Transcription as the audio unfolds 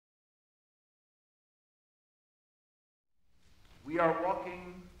are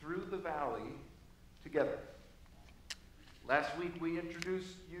walking through the valley together. Last week we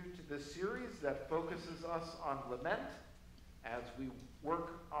introduced you to the series that focuses us on lament as we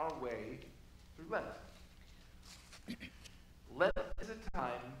work our way through Lent. Lent is a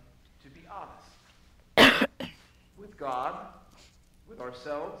time to be honest with God, with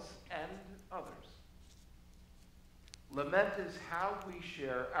ourselves, and others. Lament is how we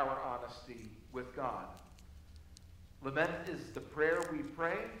share our honesty with God. Lament is the prayer we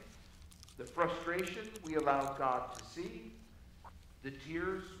pray, the frustration we allow God to see, the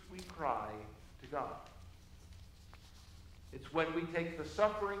tears we cry to God. It's when we take the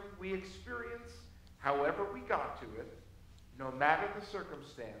suffering we experience, however we got to it, no matter the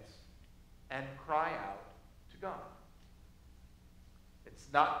circumstance, and cry out to God. It's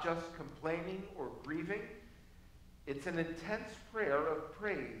not just complaining or grieving. It's an intense prayer of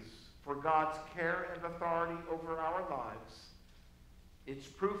praise for God's care and authority over our lives. It's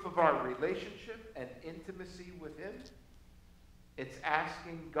proof of our relationship and intimacy with Him. It's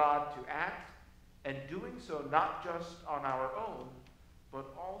asking God to act, and doing so not just on our own, but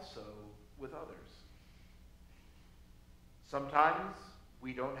also with others. Sometimes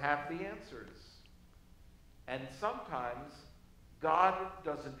we don't have the answers. And sometimes God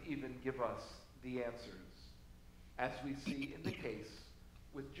doesn't even give us the answers, as we see in the case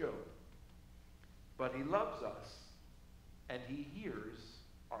with Job. But He loves us, and He hears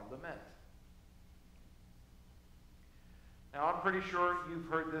our lament. Now, I'm pretty sure you've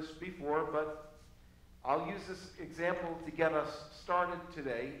heard this before, but I'll use this example to get us started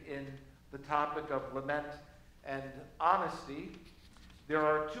today in the topic of lament and honesty. There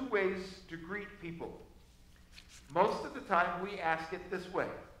are two ways to greet people. Most of the time we ask it this way.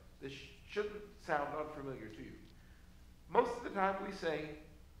 This shouldn't sound unfamiliar to you. Most of the time we say,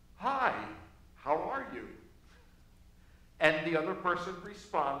 "Hi, how are you?" And the other person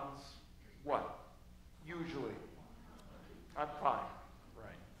responds, what? Usually, "I'm fine."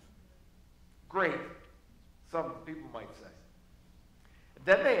 Right. Great, some people might say.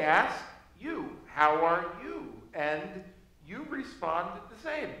 Then they ask you, "How are you?" And you respond the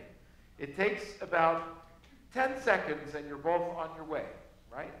same. It takes about 10 seconds and you're both on your way,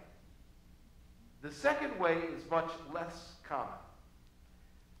 right? The second way is much less common.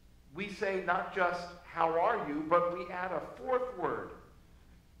 We say not just, "How are you?" but we add a fourth word.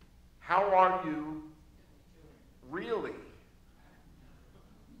 How are you really?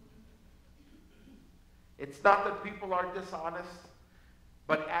 It's not that people are dishonest,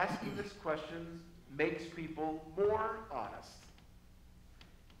 but asking this question makes people more honest.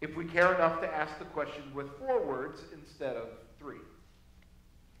 If we care enough to ask the question with 4 words instead of 3.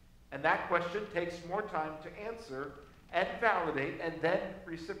 And that question takes more time to answer and validate and then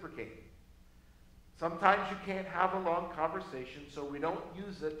reciprocate. Sometimes you can't have a long conversation, so we don't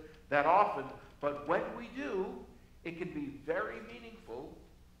use it that often, but when we do, it can be very meaningful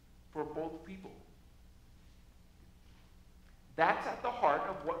for both people. That's at the heart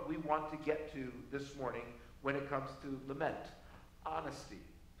of what we want to get to this morning when it comes to lament, honesty.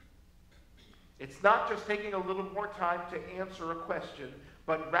 It's not just taking a little more time to answer a question,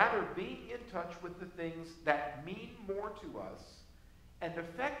 but rather being in touch with the things that mean more to us and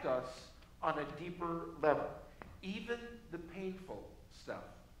affect us on a deeper level, even the painful stuff.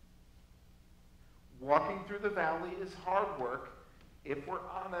 Walking through the valley is hard work if we're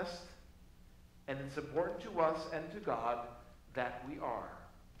honest, and it's important to us and to God that we are.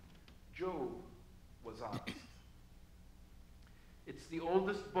 Job was honest. It's the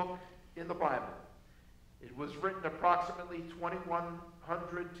oldest book in the Bible. It was written approximately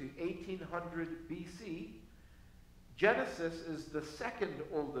 2100 to 1800 BC. Genesis is the second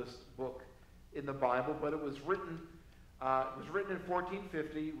oldest book in the Bible, but it was written in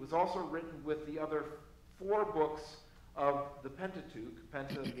 1450. It was also written with the other 4 books of the Pentateuch,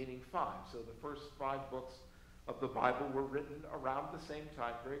 penta meaning 5. So the first 5 books of the Bible were written around the same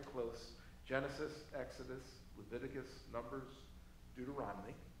time, very close. Genesis, Exodus, Leviticus, Numbers,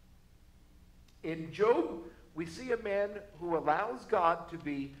 Deuteronomy. In Job, we see a man who allows God to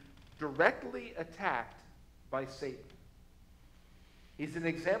be directly attacked by Satan. He's an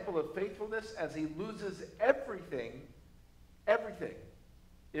example of faithfulness as he loses everything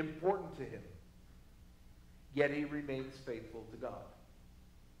important to him. Yet he remains faithful to God.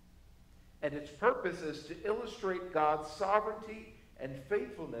 And its purpose is to illustrate God's sovereignty and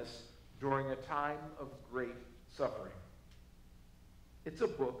faithfulness during a time of great suffering. It's a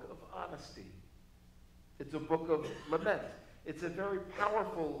book of honesty. It's a book of lament. It's a very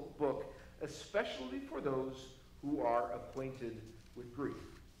powerful book, especially for those who are acquainted with grief.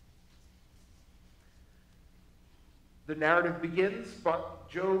 The narrative begins by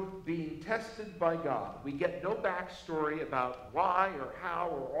Job being tested by God. We get no backstory about why or how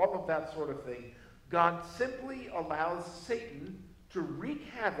or all of that sort of thing. God simply allows Satan to wreak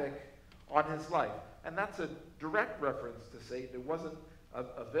havoc on his life. And that's a direct reference to Satan. It wasn't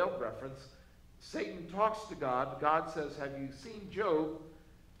a veiled reference. Satan talks to God. God says, have you seen Job?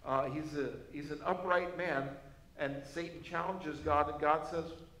 He's an upright man. And Satan challenges God, and God says,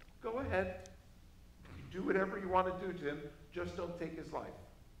 go ahead. Do whatever you want to do to him. Just don't take his life.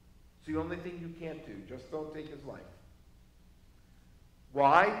 It's the only thing you can't do. Just don't take his life.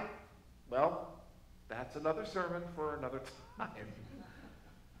 Why? Well, that's another sermon for another time.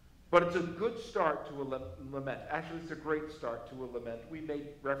 But it's a good start to a lament. Actually, it's a great start to a lament. We made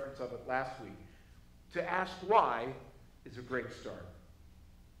reference of it last week. To ask why is a great start.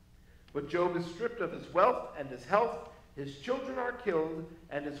 But Job is stripped of his wealth and his health. His children are killed,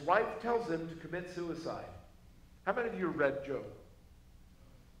 and his wife tells him to commit suicide. How many of you have read Job?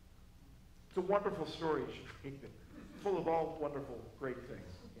 It's a wonderful story. You should read it. Full of all wonderful, great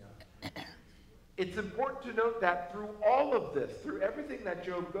things. Yeah. It's important to note that through all of this, through everything that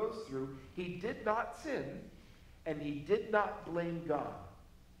Job goes through, he did not sin, and he did not blame God.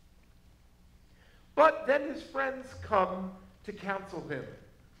 But then his friends come to counsel him.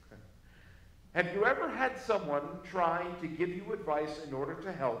 Have you ever had someone try to give you advice in order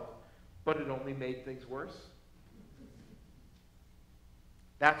to help, but it only made things worse?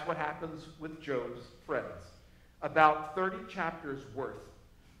 That's what happens with Job's friends. About 30 chapters worth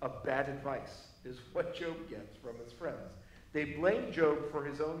of bad advice is what Job gets from his friends. They blame Job for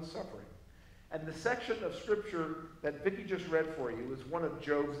his own suffering. And the section of scripture that Vicki just read for you is one of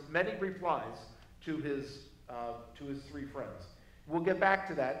Job's many replies to his three friends. We'll get back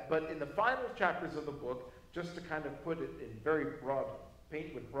to that, but in the final chapters of the book, just to kind of put it in very broad,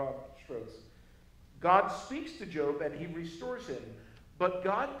 paint with broad strokes, God speaks to Job and he restores him, but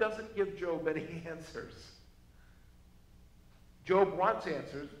God doesn't give Job any answers. Job wants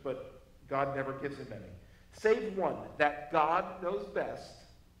answers, but God never gives him any. Save one, that God knows best,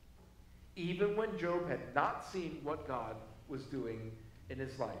 even when Job had not seen what God was doing in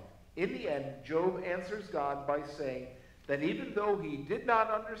his life. In the end, Job answers God by saying that even though he did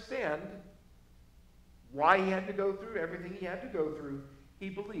not understand why he had to go through everything he had to go through, he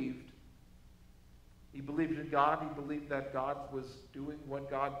believed. He believed in God. He believed that God was doing what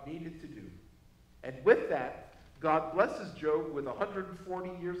God needed to do. And with that, God blesses Job with 140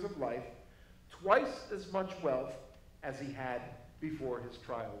 years of life, twice as much wealth as he had before his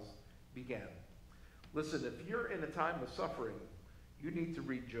trials began. Listen, if you're in a time of suffering, you need to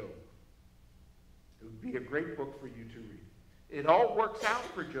read Job. It would be a great book for you to read. It all works out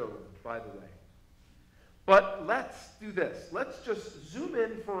for Job, by the way. But let's do this. Let's just zoom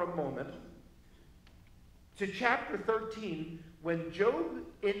in for a moment to chapter 13, when Job,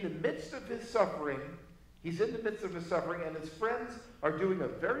 in the midst of his suffering, he's in the midst of his suffering, and his friends are doing a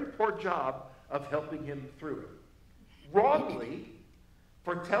very poor job of helping him through it. Wrongly,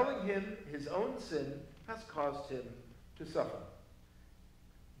 for telling him his own sin has caused him to suffer.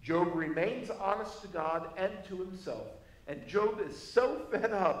 Job remains honest to God and to himself, and Job is so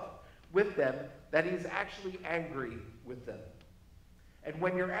fed up with them that he's actually angry with them. And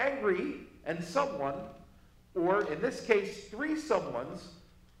when you're angry and someone, or in this case, three someones,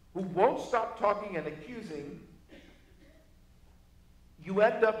 who won't stop talking and accusing, you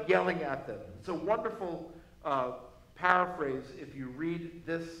end up yelling at them. It's a wonderful paraphrase if you read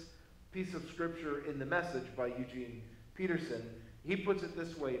this piece of scripture in The Message by Eugene Peterson. He puts it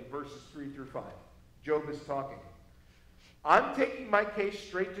this way in verses 3 through 5. Job is talking. I'm taking my case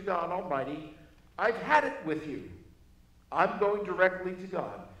straight to God Almighty. I've had it with you. I'm going directly to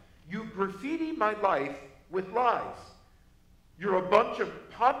God. You graffiti my life with lies. You're a bunch of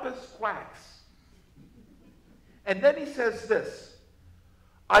pompous quacks. And then he says this,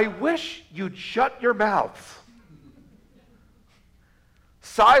 I wish you'd shut your mouth.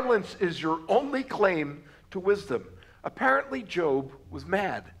 Silence is your only claim to wisdom. Apparently, Job was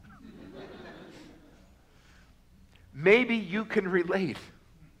mad. Maybe you can relate.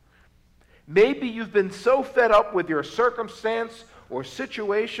 Maybe you've been so fed up with your circumstance or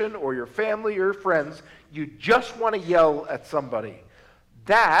situation or your family or friends, you just want to yell at somebody.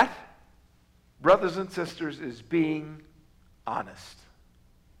 That, brothers and sisters, is being honest.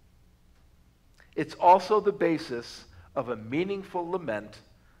 It's also the basis of a meaningful lament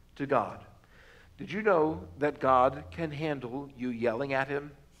to God. Did you know that God can handle you yelling at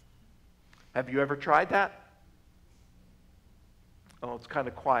him? Have you ever tried that? Oh, it's kind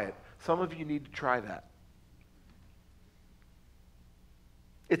of quiet. Some of you need to try that.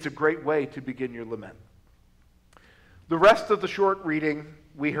 It's a great way to begin your lament. The rest of the short reading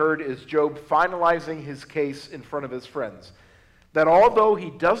we heard is Job finalizing his case in front of his friends. That although he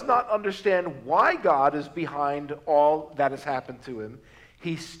does not understand why God is behind all that has happened to him,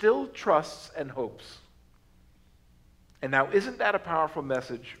 he still trusts and hopes. And now, isn't that a powerful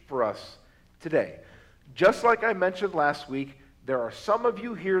message for us today? Just like I mentioned last week, there are some of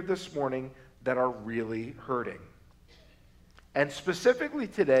you here this morning that are really hurting. And specifically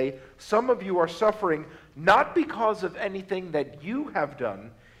today, some of you are suffering not because of anything that you have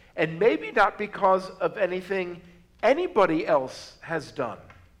done, and maybe not because of anything anybody else has done.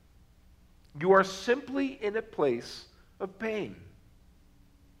 You are simply in a place of pain.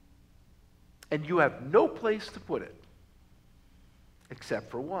 And you have no place to put it, except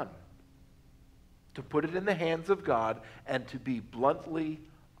for one: to put it in the hands of God and to be bluntly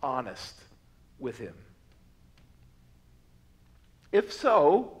honest with Him. If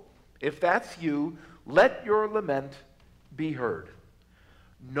so, if that's you, let your lament be heard.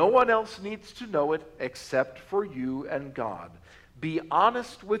 No one else needs to know it except for you and God. Be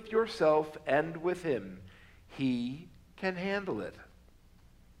honest with yourself and with Him. He can handle it.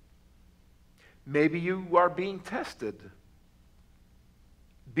 Maybe you are being tested.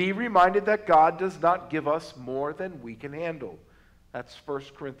 Be reminded that God does not give us more than we can handle. That's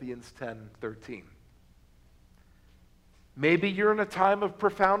 1 Corinthians 10:13. Maybe you're in a time of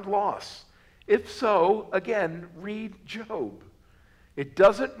profound loss. If so, again, read Job. It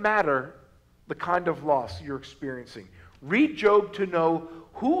doesn't matter the kind of loss you're experiencing. Read Job to know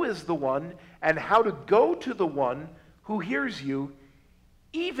who is the one and how to go to the one who hears you,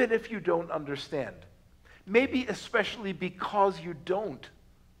 even if you don't understand. Maybe especially because you don't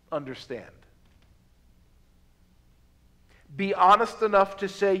understand. Be honest enough to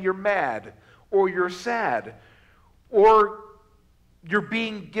say you're mad, or you're sad, or you're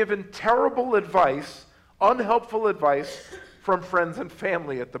being given terrible advice, unhelpful advice from friends and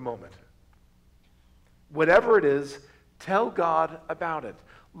family at the moment. Whatever it is, tell God about it.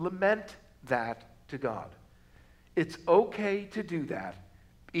 Lament that to God. It's okay to do that,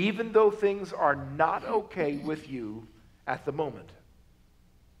 even though things are not okay with you at the moment.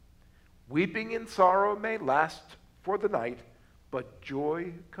 Weeping and sorrow may last for the night, but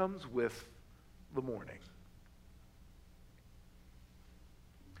joy comes with the morning.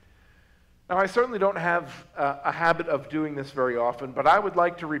 Now, I certainly don't have a habit of doing this very often, but I would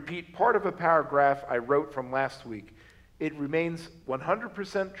like to repeat part of a paragraph I wrote from last week. It remains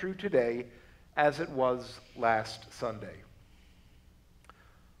 100% true today as it was last Sunday.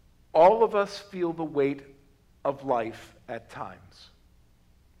 All of us feel the weight of life at times.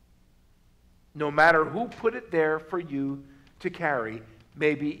 No matter who put it there for you to carry,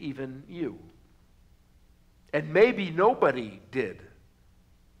 maybe even you. And maybe nobody did.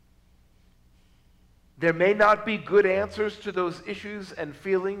 There may not be good answers to those issues and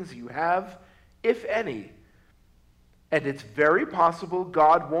feelings you have, if any. And it's very possible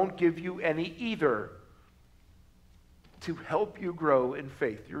God won't give you any either to help you grow in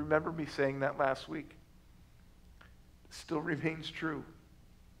faith. You remember me saying that last week? It still remains true.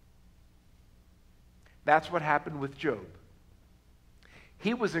 That's what happened with Job.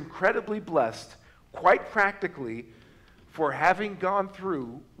 He was incredibly blessed, quite practically, for having gone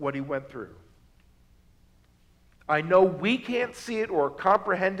through what he went through. I know we can't see it or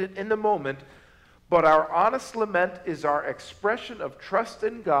comprehend it in the moment, but our honest lament is our expression of trust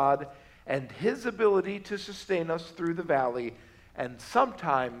in God and His ability to sustain us through the valley, and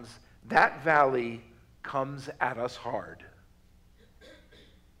sometimes that valley comes at us hard.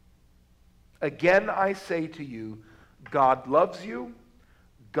 Again, I say to you, God loves you,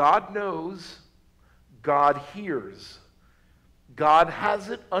 God knows, God hears. God has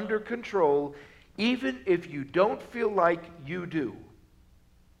it under control, even if you don't feel like you do.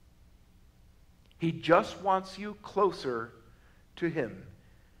 He just wants you closer to Him.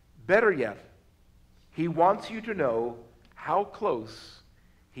 Better yet, He wants you to know how close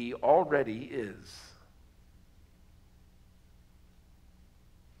He already is.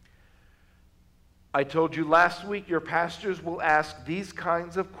 I told you last week your pastors will ask these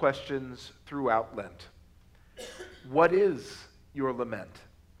kinds of questions throughout Lent. What is your lament?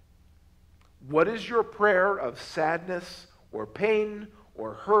 What is your prayer of sadness or pain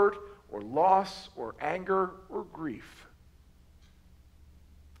or hurt or loss or anger or grief?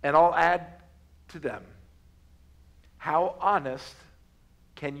 And I'll add to them, how honest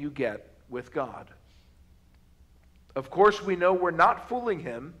can you get with God? Of course, we know we're not fooling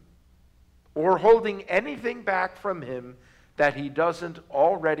Him or holding anything back from Him that He doesn't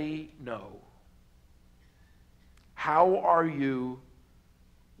already know. How are you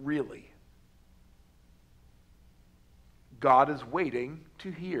really? God is waiting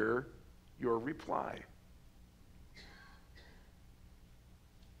to hear your reply.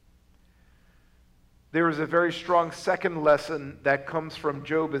 There is a very strong second lesson that comes from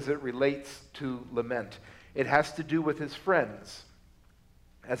Job as it relates to lament. It has to do with his friends.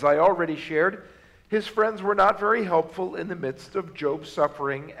 As I already shared, his friends were not very helpful in the midst of Job's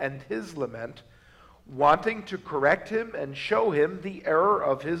suffering and his lament, wanting to correct him and show him the error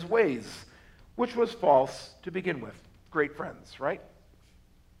of his ways, which was false to begin with. Great friends, right?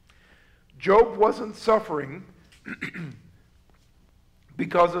 Job wasn't suffering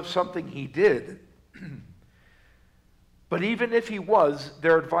because of something he did. But even if he was,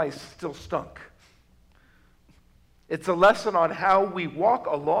 their advice still stunk. It's a lesson on how we walk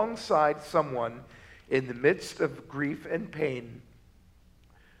alongside someone in the midst of grief and pain,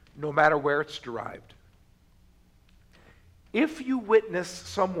 no matter where it's derived. If you witness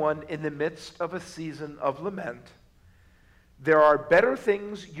someone in the midst of a season of lament, there are better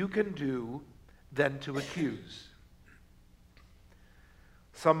things you can do than to accuse.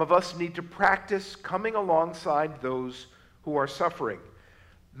 Some of us need to practice coming alongside those who are suffering.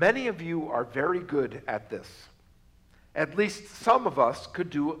 Many of you are very good at this. At least some of us could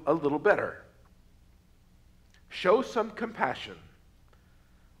do a little better. Show some compassion.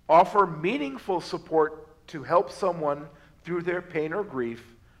 Offer meaningful support to help someone through their pain or grief,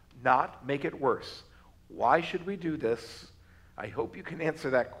 not make it worse. Why should we do this? I hope you can answer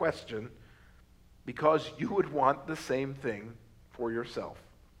that question, because you would want the same thing for yourself.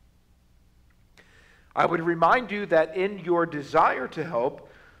 I would remind you that in your desire to help,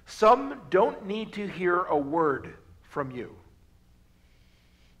 some don't need to hear a word from you.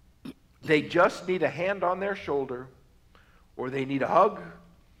 They just need a hand on their shoulder, or they need a hug,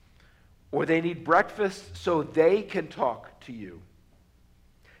 or they need breakfast so they can talk to you.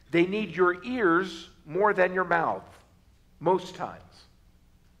 They need your ears more than your mouth, most times.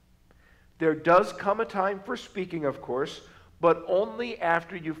 There does come a time for speaking, of course, but only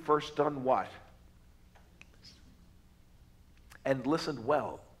after you've first done what? And listened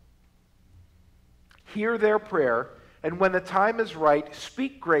well. Hear their prayer, and when the time is right,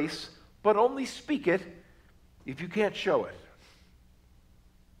 speak grace, but only speak it if you can't show it.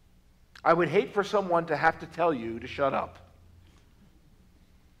 I would hate for someone to have to tell you to shut up.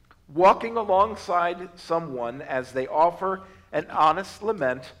 Walking alongside someone as they offer an honest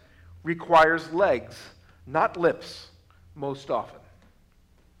lament requires legs, not lips, most often.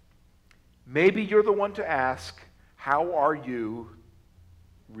 Maybe you're the one to ask, "How are you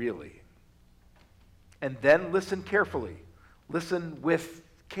really?" And then listen carefully. Listen with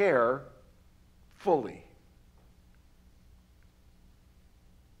care fully.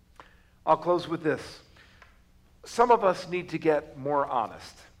 I'll close with this. Some of us need to get more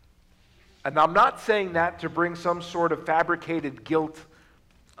honest. And I'm not saying that to bring some sort of fabricated guilt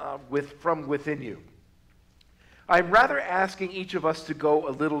from within you. I'm rather asking each of us to go a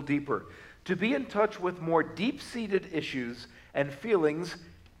little deeper, to be in touch with more deep-seated issues and feelings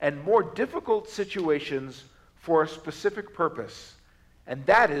and more difficult situations for a specific purpose, and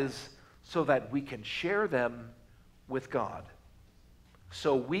that is so that we can share them with God,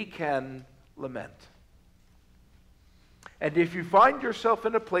 so we can lament. And if you find yourself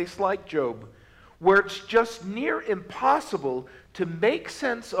in a place like Job, where it's just near impossible to make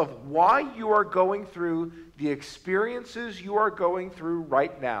sense of why you are going through the experiences you are going through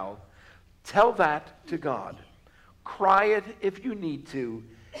right now, tell that to God. Cry it if you need to.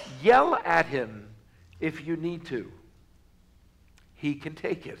 Yell at him if you need to. He can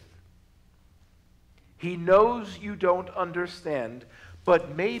take it. He knows you don't understand,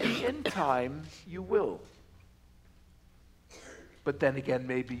 but maybe in time you will. But then again,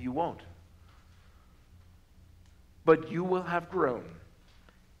 maybe you won't. But you will have grown,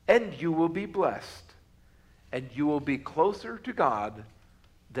 and you will be blessed, and you will be closer to God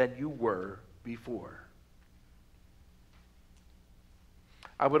than you were before.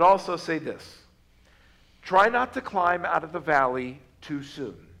 I would also say this. Try not to climb out of the valley too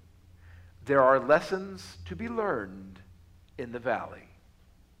soon. There are lessons to be learned in the valley.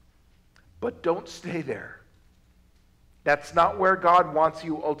 But don't stay there. That's not where God wants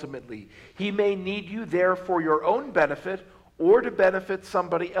you ultimately. He may need you there for your own benefit or to benefit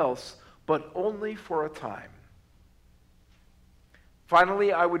somebody else, but only for a time.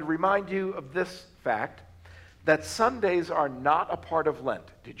 Finally, I would remind you of this fact, that Sundays are not a part of Lent.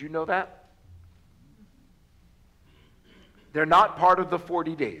 Did you know that? They're not part of the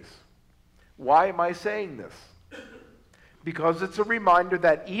 40 days. Why am I saying this? Because it's a reminder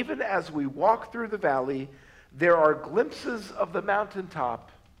that even as we walk through the valley, there are glimpses of the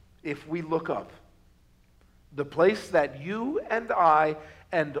mountaintop if we look up. The place that you and I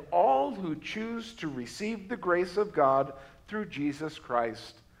and all who choose to receive the grace of God through Jesus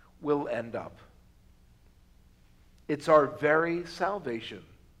Christ will end up. It's our very salvation,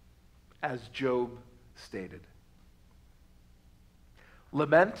 as Job stated.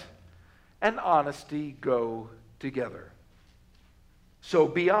 Lament and honesty go together. So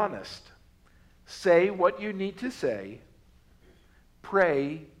be honest. Say what you need to say.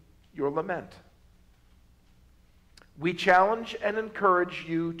 Pray your lament. We challenge and encourage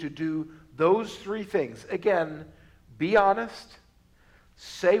you to do those three things. Again, be honest.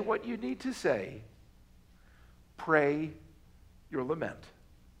 Say what you need to say. Pray your lament.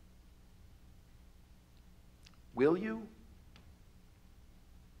 Will you?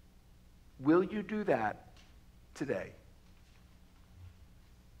 Will you do that today?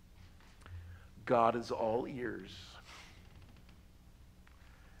 God is all ears.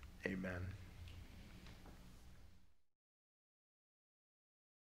 Amen.